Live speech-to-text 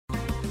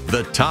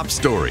The top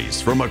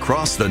stories from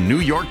across the New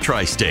York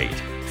tri-state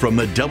from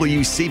the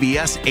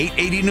WCBS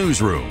 880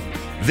 newsroom.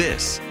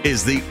 This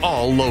is the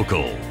All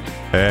Local.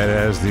 And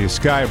as the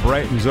sky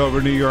brightens over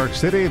New York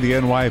City, the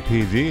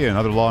NYPD and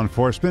other law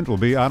enforcement will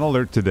be on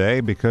alert today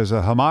because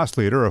a Hamas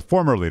leader, a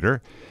former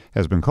leader,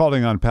 has been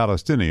calling on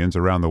Palestinians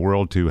around the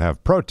world to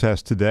have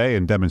protests today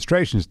and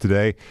demonstrations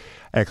today.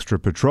 Extra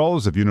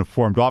patrols of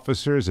uniformed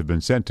officers have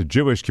been sent to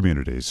Jewish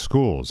communities,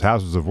 schools,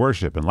 houses of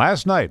worship. And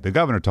last night, the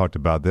governor talked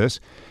about this.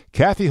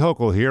 Kathy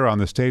Hochul here on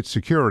the state's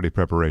security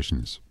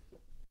preparations.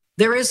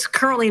 There is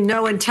currently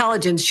no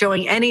intelligence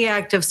showing any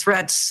active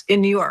threats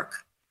in New York.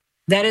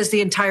 That is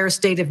the entire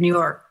state of New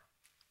York.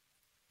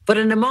 But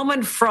in a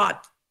moment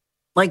fraught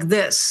like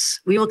this,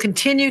 we will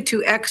continue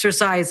to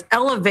exercise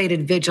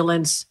elevated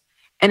vigilance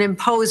and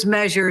impose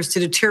measures to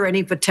deter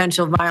any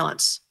potential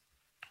violence.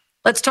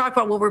 Let's talk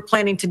about what we're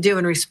planning to do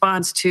in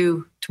response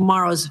to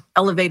tomorrow's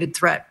elevated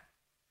threat.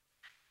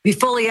 We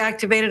fully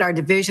activated our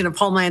Division of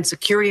Homeland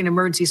Security and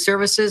Emergency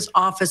Services,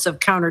 Office of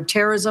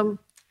Counterterrorism.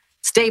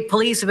 State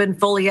police have been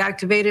fully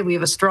activated. We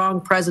have a strong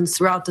presence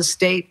throughout the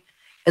state,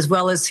 as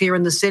well as here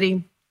in the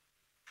city.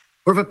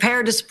 We're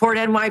prepared to support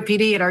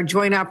NYPD at our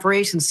Joint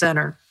Operations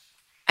Center.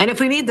 And if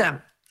we need them,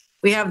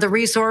 we have the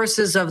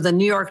resources of the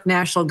New York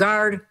National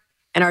Guard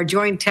and our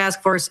Joint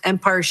Task Force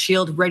Empire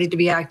Shield ready to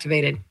be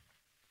activated.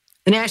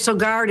 The National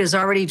Guard is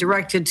already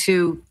directed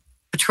to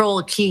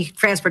patrol key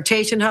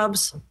transportation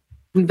hubs.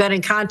 We've been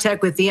in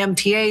contact with the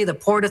MTA, the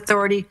Port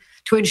Authority,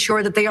 to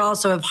ensure that they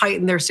also have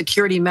heightened their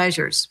security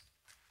measures.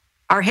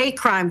 Our hate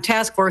crime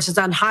task force is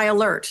on high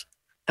alert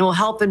and will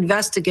help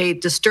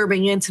investigate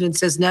disturbing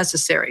incidents as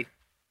necessary.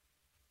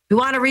 We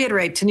want to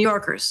reiterate to New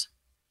Yorkers,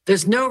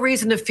 there's no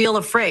reason to feel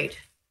afraid.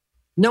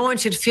 No one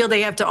should feel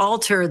they have to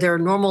alter their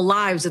normal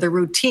lives or their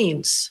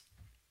routines.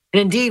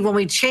 And indeed, when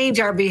we change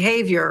our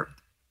behavior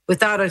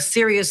without a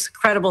serious,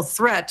 credible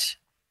threat,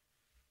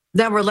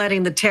 then we're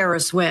letting the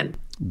terrorists win.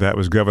 That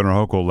was Governor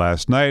Hochul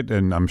last night,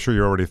 and I'm sure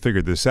you already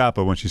figured this out,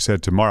 but when she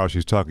said tomorrow,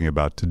 she's talking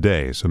about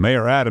today. So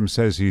Mayor Adams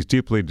says he's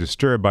deeply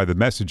disturbed by the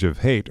message of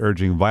hate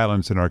urging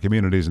violence in our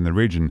communities in the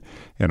region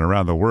and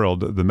around the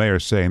world. The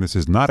mayor's saying this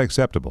is not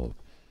acceptable.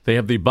 They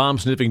have the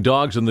bomb-sniffing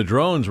dogs and the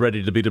drones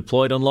ready to be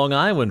deployed on Long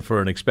Island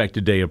for an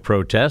expected day of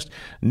protest.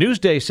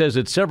 Newsday says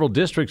that several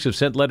districts have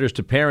sent letters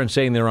to parents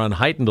saying they're on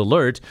heightened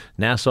alert.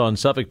 Nassau and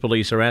Suffolk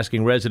police are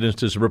asking residents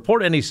to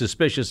report any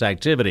suspicious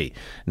activity.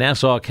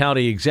 Nassau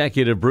County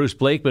Executive Bruce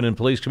Blakeman and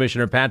Police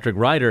Commissioner Patrick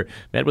Ryder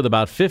met with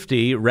about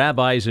 50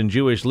 rabbis and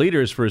Jewish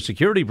leaders for a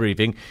security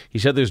briefing. He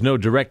said there's no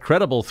direct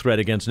credible threat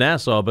against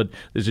Nassau, but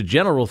there's a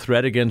general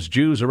threat against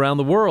Jews around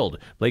the world.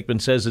 Blakeman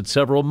says that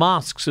several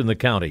mosques in the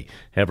county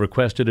have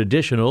requested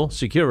additional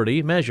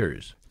security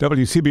measures.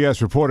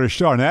 WCBS reporter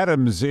Sean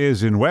Adams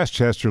is in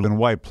Westchester and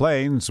White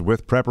Plains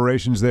with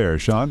preparations there.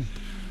 Sean?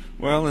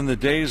 Well, in the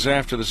days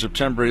after the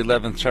September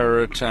 11th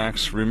terror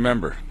attacks,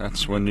 remember,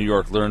 that's when New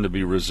York learned to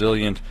be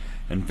resilient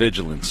and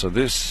vigilant. So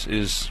this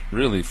is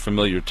really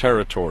familiar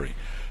territory.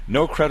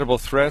 No credible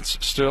threats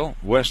still.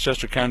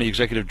 Westchester County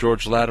Executive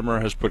George Latimer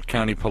has put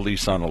county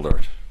police on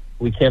alert.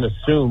 We can't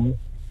assume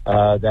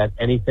that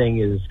anything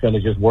is going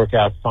to just work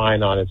out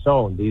fine on its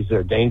own. These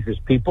are dangerous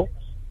people.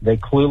 They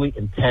clearly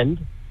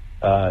intend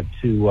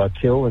to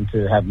kill and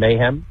to have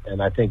mayhem, and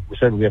I think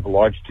certainly we have a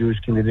large Jewish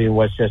community in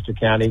Westchester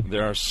County.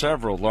 There are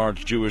several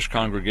large Jewish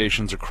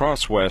congregations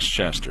across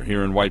Westchester,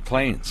 here in White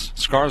Plains,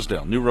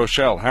 Scarsdale, New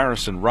Rochelle,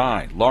 Harrison,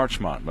 Rye,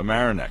 Larchmont,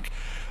 Mamaroneck.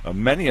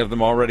 Many of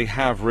them already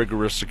have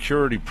rigorous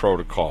security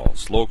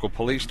protocols. Local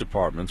police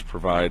departments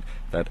provide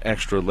that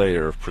extra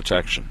layer of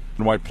protection.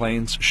 In White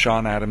Plains,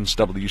 Sean Adams,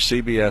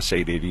 WCBS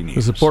 880 News.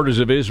 The supporters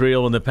of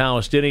Israel and the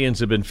Palestinians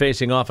have been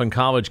facing off on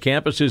college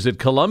campuses. At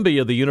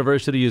Columbia, the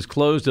university has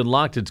closed and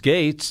locked its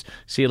gates,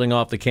 sealing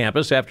off the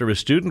campus after a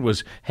student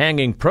was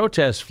hanging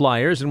protest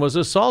flyers and was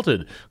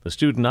assaulted. The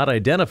student not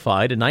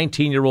identified, a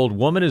 19-year-old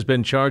woman, has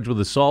been charged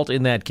with assault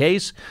in that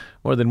case.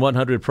 More than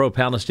 100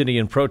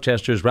 pro-Palestinian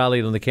protesters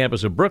rallied on the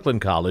campus of Brooklyn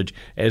College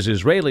as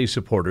Israeli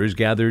supporters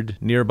gathered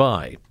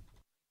nearby.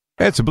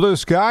 It's a blue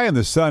sky and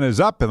the sun is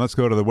up, and let's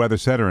go to the Weather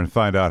Center and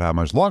find out how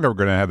much longer we're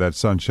going to have that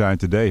sunshine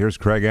today. Here's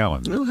Craig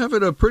Allen. We'll have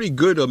it a pretty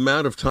good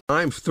amount of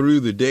time through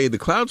the day. The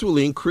clouds will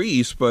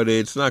increase, but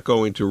it's not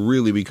going to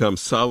really become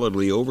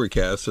solidly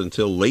overcast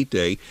until late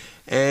day.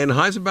 And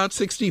highs about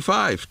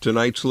 65.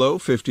 Tonight's low,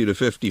 50 to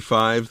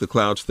 55. The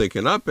clouds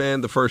thicken up,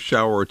 and the first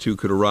shower or two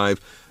could arrive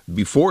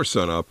before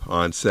sunup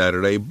on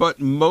Saturday, but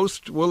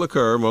most of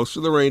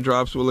the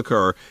raindrops will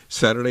occur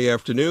Saturday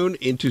afternoon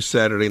into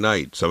Saturday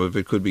night. Some of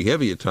it could be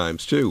heavy at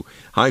times, too.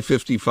 High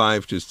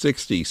 55 to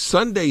 60.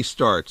 Sunday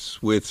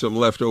starts with some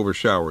leftover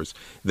showers.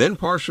 Then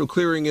partial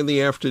clearing in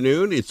the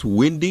afternoon. It's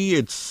windy.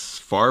 It's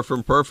far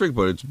from perfect,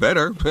 but it's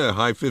better.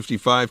 High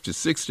 55 to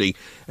 60,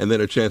 and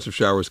then a chance of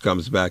showers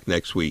comes back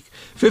next week.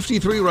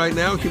 53 right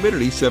now,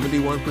 humidity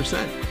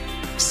 71%.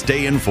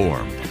 Stay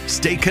informed.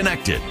 Stay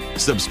connected.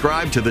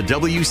 Subscribe to the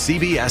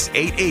WCBS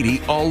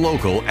 880 All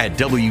Local at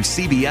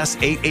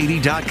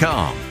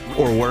WCBS880.com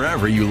or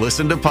wherever you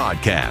listen to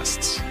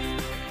podcasts.